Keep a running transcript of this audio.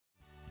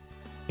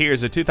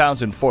Here's a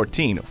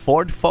 2014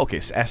 Ford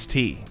Focus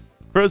ST.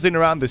 Cruising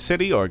around the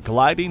city or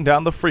gliding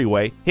down the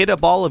freeway, hit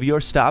up all of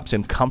your stops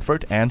in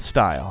comfort and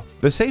style.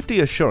 The safety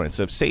assurance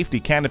of safety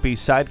canopy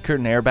side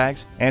curtain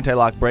airbags,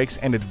 anti-lock brakes,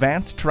 and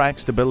advanced track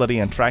stability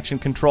and traction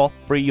control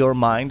free your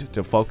mind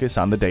to focus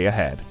on the day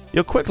ahead.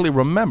 You'll quickly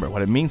remember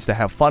what it means to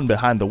have fun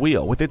behind the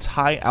wheel with its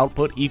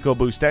high-output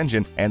EcoBoost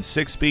engine and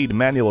 6-speed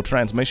manual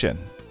transmission.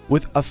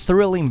 With a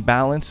thrilling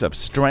balance of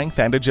strength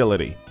and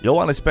agility, you'll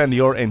want to spend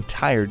your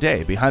entire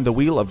day behind the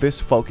wheel of this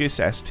Focus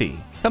ST.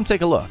 Come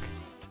take a look.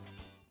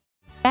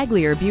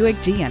 Baglier Buick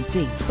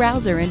GMC.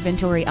 Browse our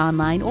inventory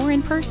online or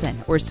in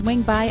person, or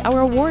swing by our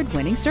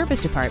award-winning service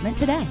department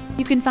today.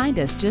 You can find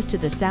us just to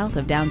the south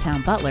of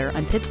downtown Butler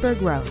on Pittsburgh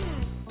Road.